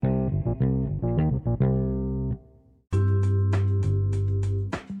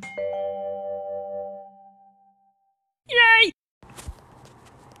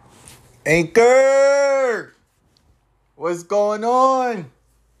Anchor! What's going on?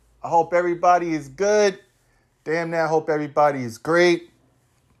 I hope everybody is good. Damn near, I hope everybody is great.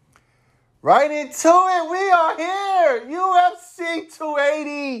 Right into it, we are here. UFC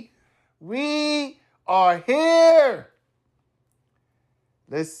 280. We are here.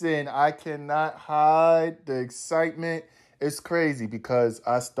 Listen, I cannot hide the excitement. It's crazy because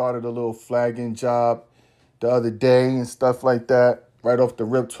I started a little flagging job the other day and stuff like that. Right off the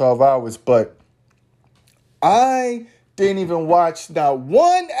rip, 12 hours. But I didn't even watch not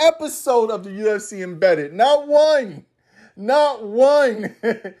one episode of the UFC Embedded. Not one. Not one.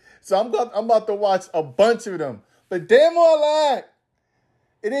 So I'm about to watch a bunch of them. But damn all that.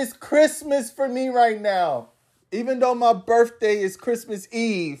 It is Christmas for me right now. Even though my birthday is Christmas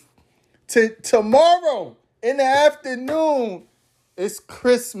Eve. Tomorrow in the afternoon, it's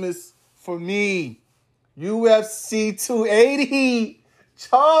Christmas for me. UFC 280.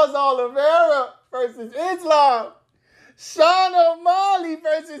 Charles Oliveira versus Islam. Sean O'Malley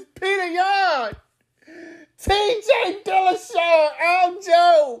versus Peter Yan. TJ Dillashaw,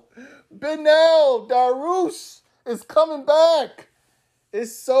 Aljo, Beneil Dariush is coming back.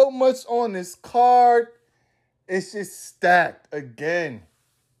 It's so much on this card. It's just stacked again.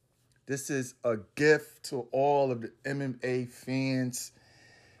 This is a gift to all of the MMA fans.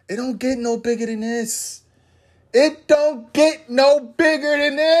 It don't get no bigger than this. It don't get no bigger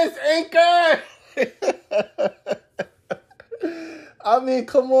than this, Anchor. I mean,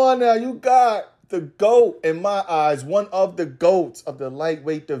 come on now. You got the GOAT, in my eyes, one of the GOATs of the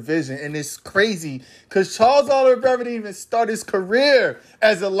lightweight division. And it's crazy because Charles Oliveira didn't even start his career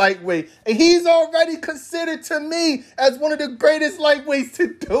as a lightweight. And he's already considered to me as one of the greatest lightweights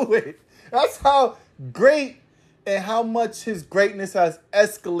to do it. That's how great and how much his greatness has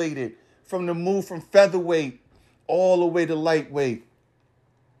escalated from the move from featherweight all the way to lightweight.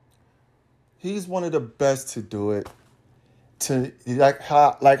 He's one of the best to do it. Like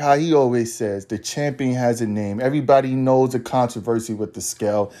how he always says, the champion has a name. Everybody knows the controversy with the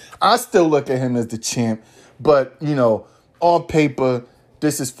scale. I still look at him as the champ. But, on paper,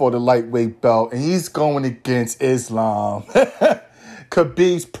 this is for the lightweight belt. And he's going against Islam.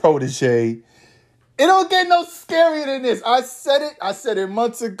 Khabib's protege. It don't get no scarier than this. I said it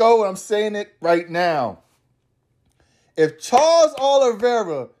months ago, and I'm saying it right now. If Charles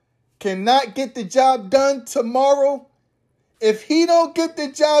Oliveira cannot get the job done tomorrow, if he don't get the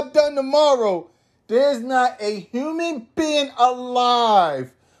job done tomorrow, there's not a human being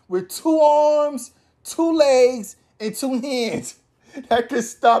alive with 2 arms, 2 legs, and 2 hands that could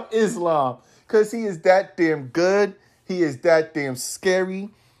stop Islam. Because he is that damn good. He is that damn scary.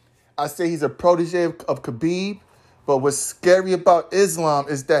 I say he's a protege of Khabib. But what's scary about Islam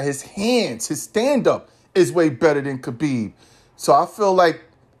is that his hands, his stand-up, is way better than Khabib. So I feel like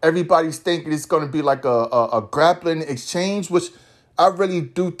everybody's thinking it's going to be like a grappling exchange, which I really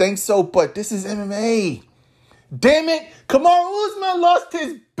do think so. But this is MMA. Damn it. Kamaru Usman lost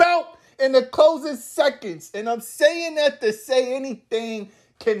his belt in the closing seconds. And I'm saying that to say anything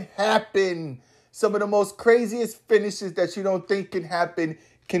can happen. Some of the most craziest finishes that you don't think can happen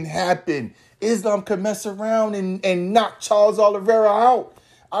can happen. Islam can mess around and knock Charles Oliveira out.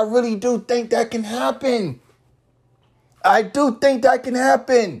 I really do think that can happen. I do think that can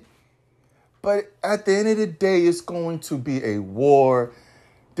happen. But at the end of the day, it's going to be a war.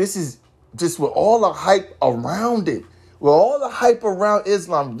 This is just with all the hype around it. With all the hype around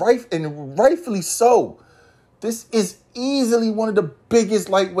Islam, and rightfully so. This is easily one of the biggest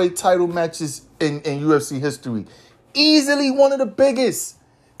lightweight title matches in UFC history. Easily one of the biggest.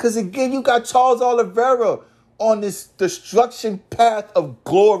 Because again, you got Charles Oliveira on this destruction path of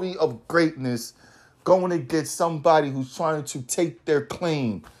glory, of greatness, going against somebody who's trying to take their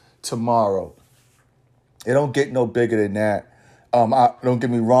claim tomorrow. It don't get no bigger than that. Don't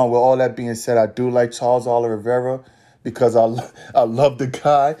get me wrong. With all that being said, I do like Charles Oliveira because I love the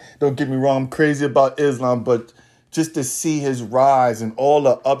guy. Don't get me wrong. I'm crazy about Islam, but just to see his rise and all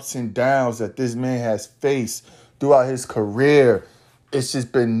the ups and downs that this man has faced throughout his career, it's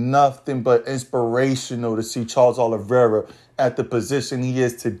just been nothing but inspirational to see Charles Oliveira at the position he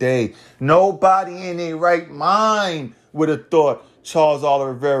is today. Nobody in their right mind would have thought Charles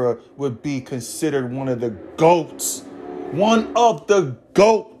Oliveira would be considered one of the GOATs. One of the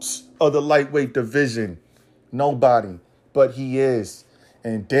GOATs of the lightweight division. Nobody. But he is.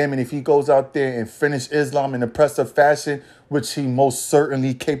 And damn it, if he goes out there and finish Islam in impressive fashion, which he most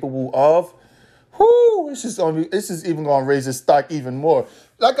certainly capable of, this is even going to raise his stock even more.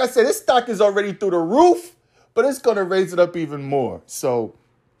 Like I said, his stock is already through the roof, but it's going to raise it up even more. So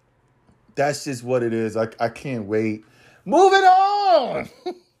that's just what it is. I can't wait. Moving on.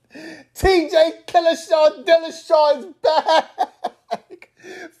 TJ Dillashaw is back.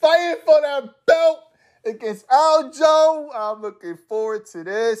 Fighting for that belt against Aljo. I'm looking forward to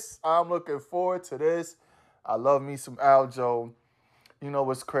this. I love me some Aljo. You know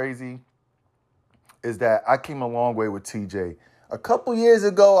what's crazy is that I came a long way with TJ. A couple years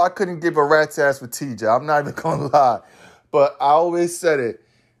ago, I couldn't give a rat's ass for TJ. I'm not even going to lie. But I always said it.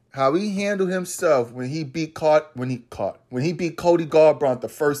 How he handled himself when he beat Cody Garbrandt the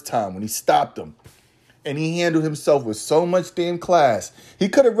first time, when he stopped him. And he handled himself with so much damn class. He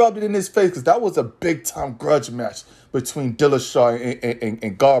could have rubbed it in his face because that was a big-time grudge match between Dillashaw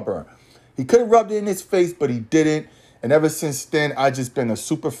and Garbrandt. He could have rubbed it in his face, but he didn't. And ever since then, I just been a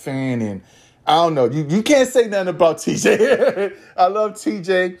super fan. And I don't know. You can't say nothing about TJ. I love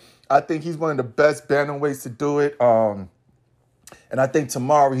TJ. I think he's one of the best bantamweights to do it. And I think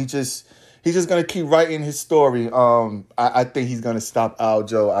tomorrow he's just going to keep writing his story. I think he's going to stop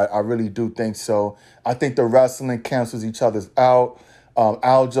Aljo. I really do think so. I think the wrestling cancels each other's out.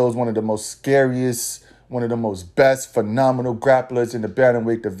 Aljo is one of the most scariest, one of the most best, phenomenal grapplers in the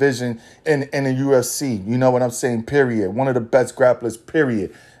bantamweight division in the UFC. You know what I'm saying? Period. One of the best grapplers,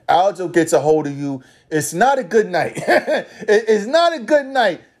 period. Aljo gets a hold of you. It's not a good night. It's not a good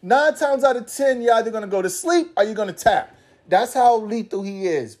night. 9 times out of 10, you're either going to go to sleep or you're going to tap. That's how lethal he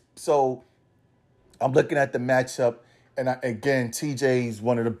is. So I'm looking at the matchup, and again, TJ is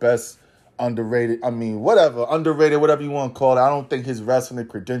one of the best underrated. Underrated, whatever you want to call it. I don't think his wrestling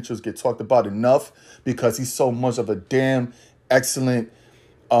credentials get talked about enough because he's so much of a damn excellent,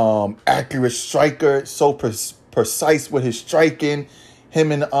 accurate striker. So precise with his striking.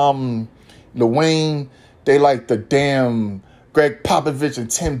 Him and LeWayne, they like the damn Greg Popovich and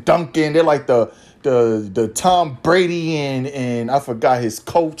Tim Duncan. They're like the Tom Brady and I forgot his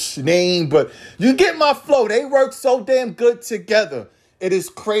coach name, but you get my flow. They work so damn good together. It is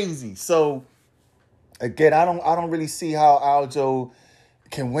crazy. So again, I don't really see how Aljo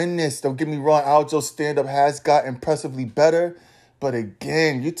can win this. Don't get me wrong, Aljo's stand-up has got impressively better. But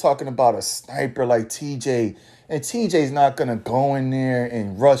again, you're talking about a sniper like TJ. And TJ's not going to go in there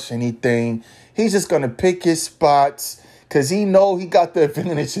and rush anything. He's just going to pick his spots because he know he got the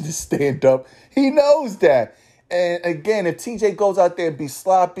advantage to stand up. He knows that. And again, if TJ goes out there and be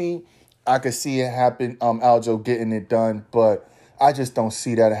sloppy, I could see it happen, Aljo getting it done. But I just don't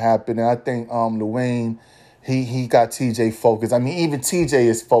see that happen. And I think LeWayne, he got TJ focused. I mean, even TJ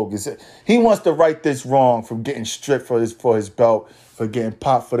is focused. He wants to right this wrong from getting stripped for his belt, for getting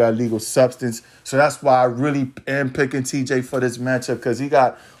popped for that legal substance. So that's why I really am picking TJ for this matchup, because he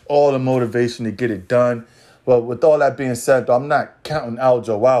got all the motivation to get it done. But with all that being said, though, I'm not counting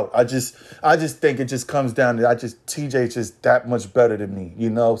Aljo out. I just think it just comes down to TJ's just that much better than me, you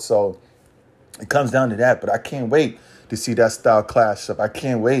know? So it comes down to that. But I can't wait to see that style clash up. I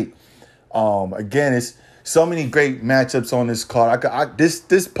can't wait. Again, it's so many great matchups on this card.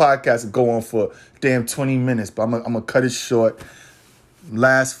 This podcast will go on for damn 20 minutes, but I'm gonna cut it short.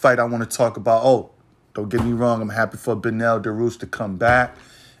 Last fight I want to talk about. Oh, don't get me wrong. I'm happy for Beneil Dariush to come back.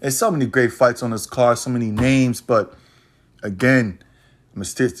 There's so many great fights on this card, so many names. But again, I'm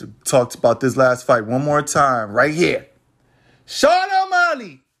going to talk about this last fight one more time right here. Sean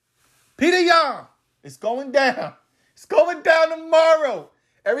O'Malley, Peter Yan. It's going down. It's going down tomorrow.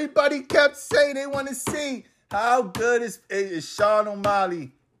 Everybody kept saying they want to see how good is Sean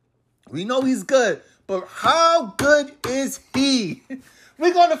O'Malley. We know he's good, but how good is he?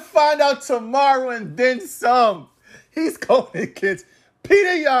 We're going to find out tomorrow and then some. He's going against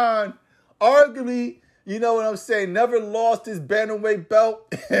Peter Yan, arguably, you know what I'm saying, never lost his bantamweight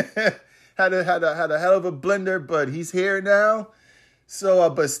belt. had a hell of a blender, but he's here now. So,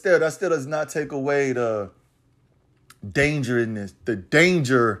 but still, that still does not take away the danger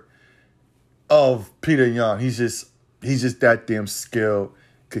of Peter Yan. He's just that damn skilled.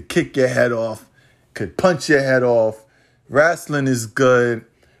 Could kick your head off, could punch your head off. Wrestling is good.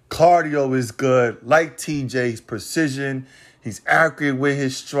 Cardio is good. Like TJ's precision. He's accurate with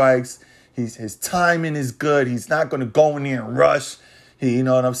his strikes. His timing is good. He's not going to go in there and rush. You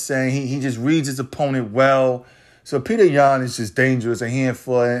know what I'm saying? He just reads his opponent well. So Peter Yan is just dangerous, a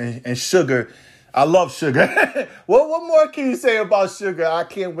handful. And Sugar, I love Sugar. What more can you say about Sugar? I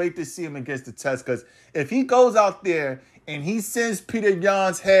can't wait to see him against the test, because if he goes out there and he sends Peter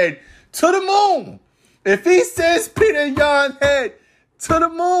Yan's head to the moon, if he sends Peter Yan's head to the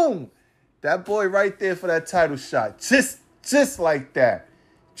moon, that boy right there for that title shot. Just like that.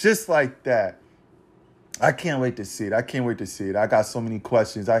 Just like that. I can't wait to see it. I got so many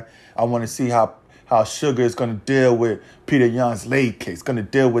questions. I want to see how how Sugar is going to deal with Peter Yan's leg kicks, going to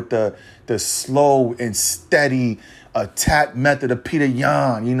deal with the slow and steady attack method of Peter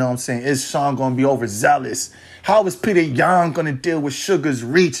Yan. You know what I'm saying? Is Sean going to be overzealous? How is Peter Yan going to deal with Sugar's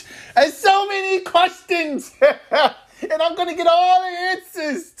reach? And so many questions. And I'm going to get all the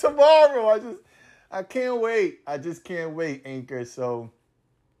answers tomorrow. I can't wait. I just can't wait, Anchor. So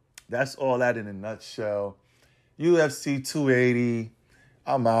that's all that in a nutshell. UFC 280.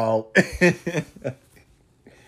 I'm out.